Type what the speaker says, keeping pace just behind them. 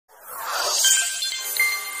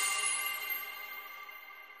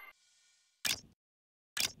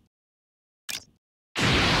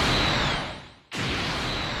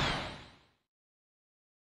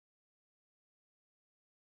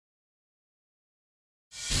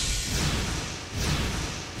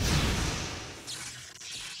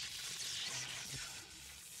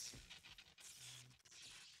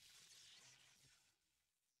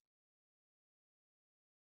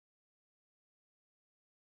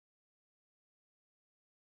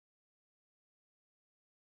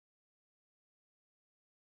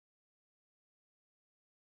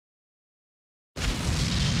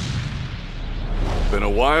Been a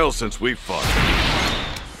while since we fought.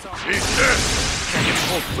 Eat this!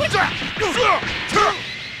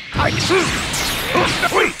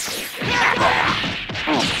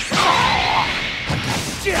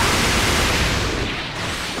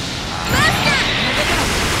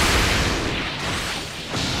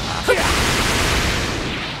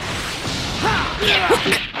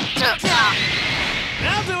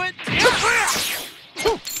 I'll do it!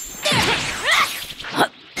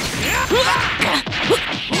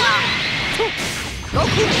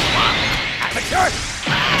 Goku! At the church!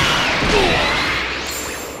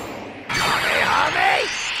 Kamehame!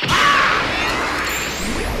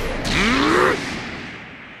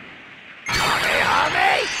 Kamehame!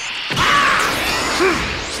 Kamehame!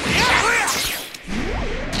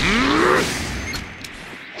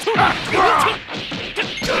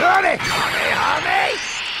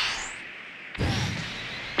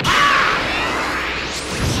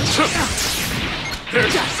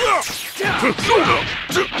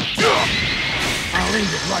 I'll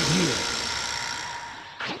end it right here.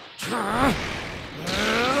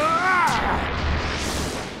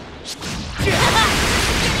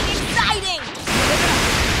 Getting exciting!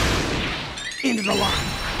 Into the line.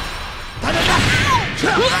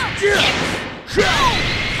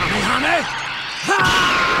 Kamehame!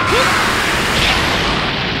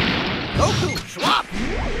 Goku, swap!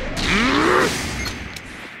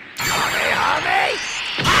 Kamehame!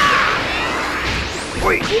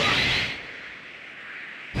 Wait!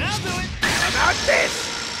 I'll do it! How about this?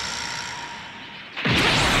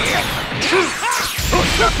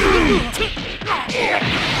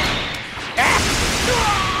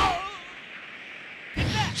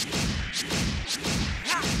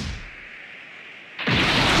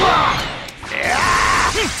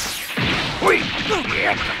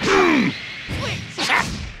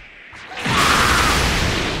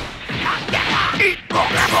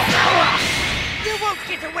 You won't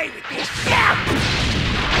get away with this! I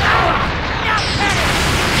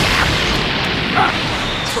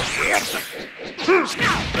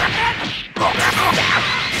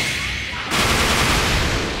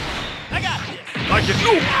got this! I can...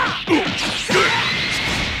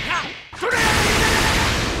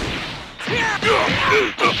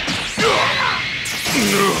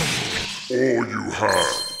 All you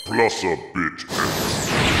have, plus a bit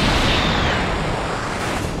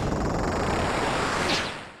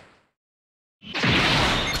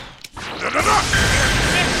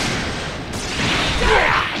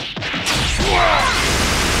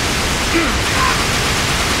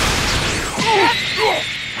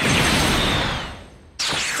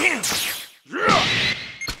extra.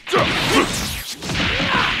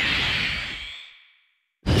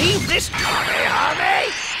 Leave this Kamehame!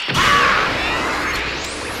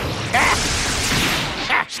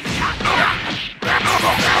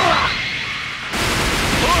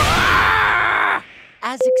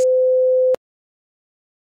 As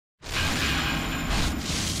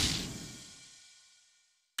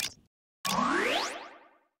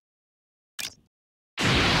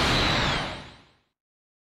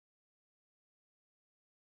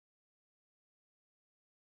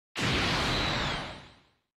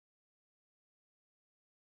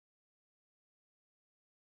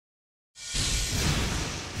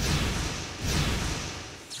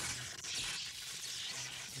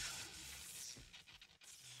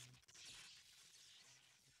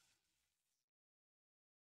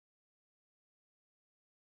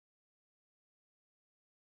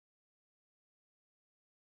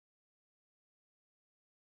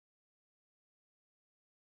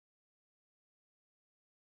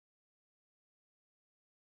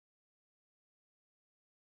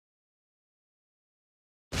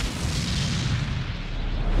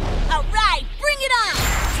all right, bring it on!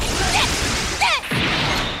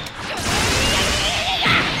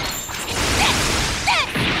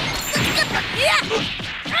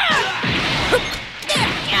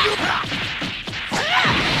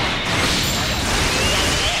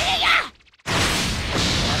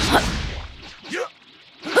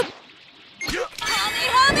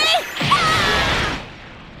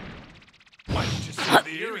 Why don't you sell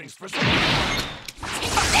the earrings for some...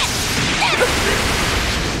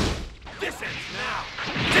 This ends now!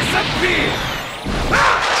 Disappear!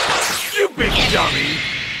 Ah! You big dummy!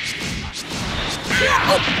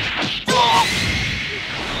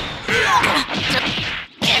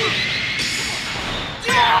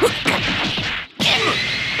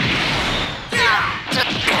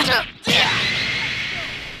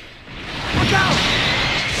 Look out!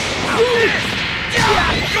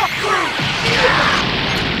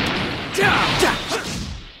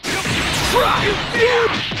 Try!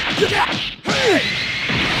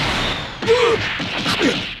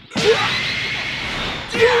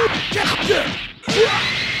 You're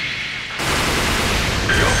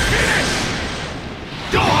finished!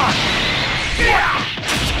 Go on!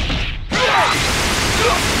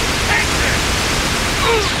 Take this!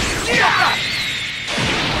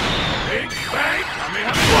 Big bang coming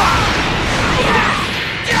up!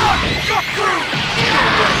 Got through!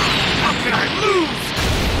 How can I lose?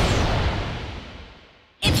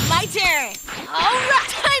 It's my turn. All right,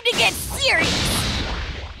 time to get serious.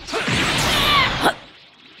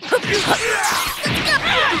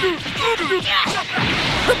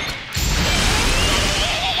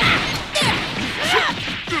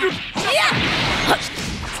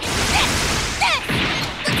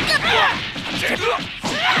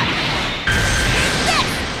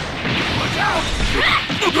 Watch out!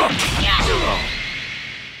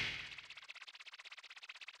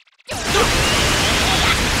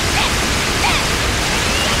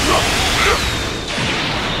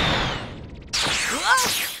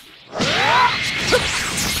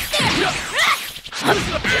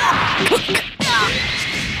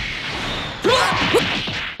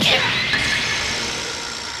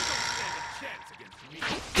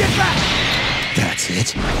 Get back! That's it.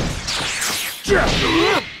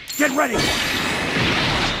 Get ready!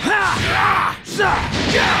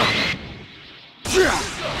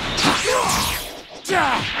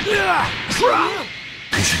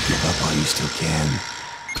 You should give up while you still can.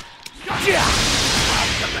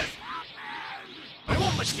 I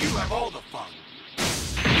won't let you have all the fun.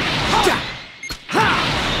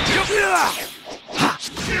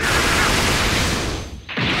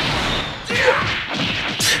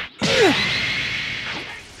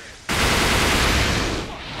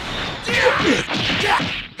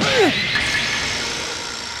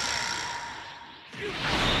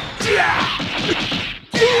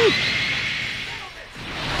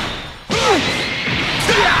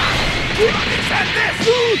 It's at this!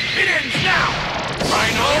 It ends now!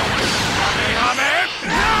 Final!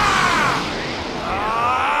 Kamehameha!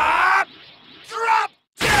 Drop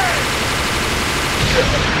dead!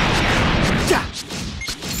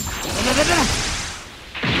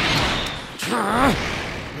 Come on!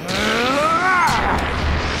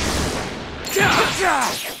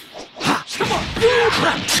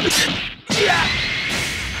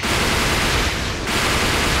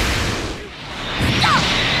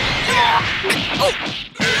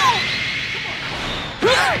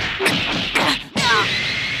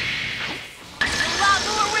 A lot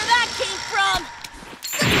more where that came from.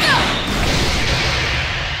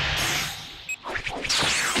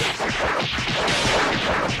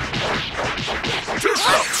 Too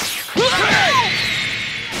slow!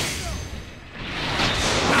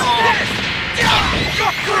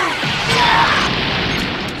 Got through!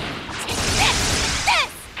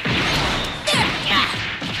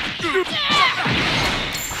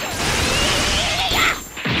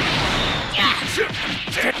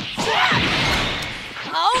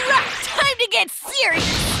 All right, time to get serious.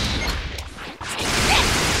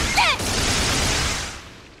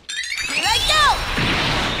 Here I go.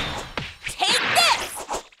 Take this.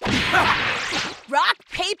 Rock,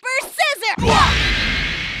 paper, scissors.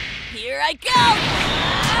 Here I go.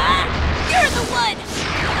 You're the one.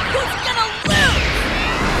 Who's gonna lose?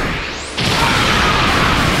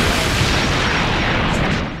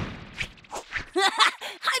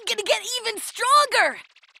 I'm gonna get even stronger.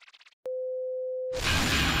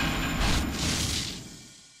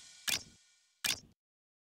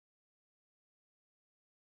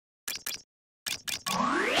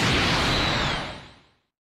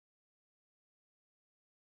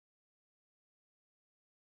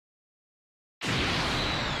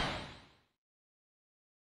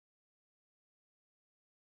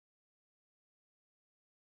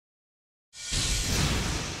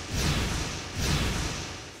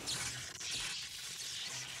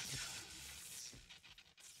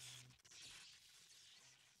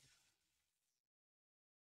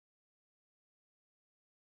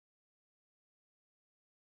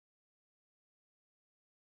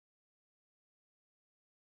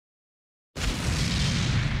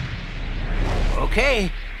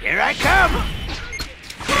 Okay, here I come!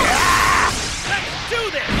 Let's do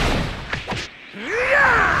this!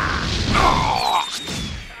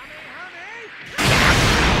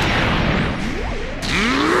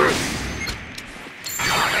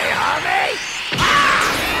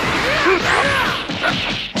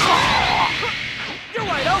 You're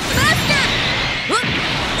wide open! Master!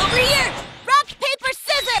 Over here! Rock, paper,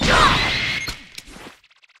 scissors!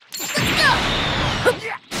 Let's go! Let's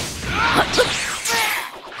go!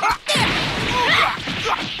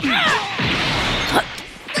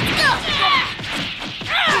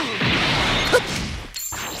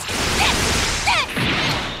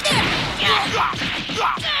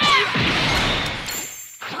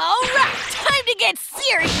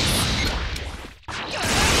 serious! Let's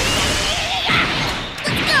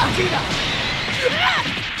go!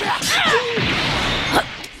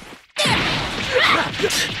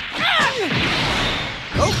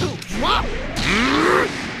 Goku, swap!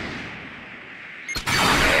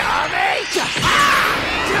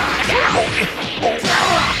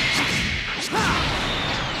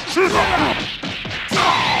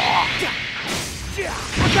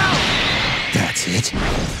 Look out! That's it.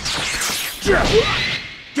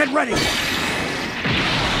 Get ready!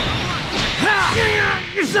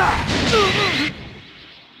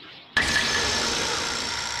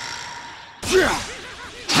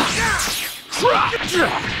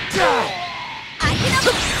 I can up.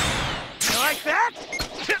 You like that?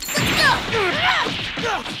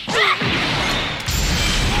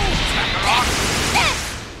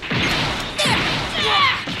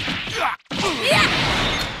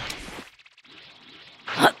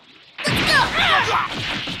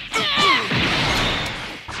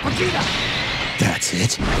 Vegeta! That's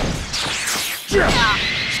it.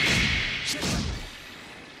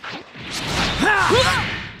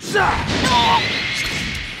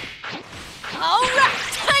 All right,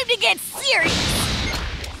 time to get serious.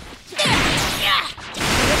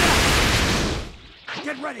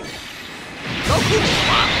 Get ready! Goku!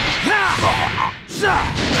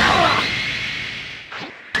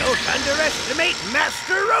 Don't underestimate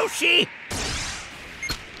Master Roshi!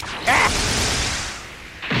 Hame!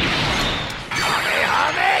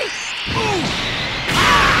 Move!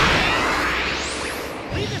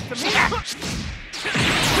 Leave this to me!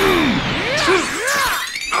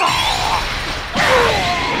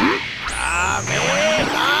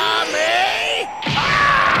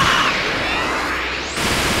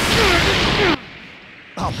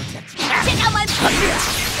 I'll protect you. Check out my...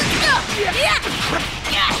 Let's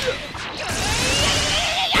go!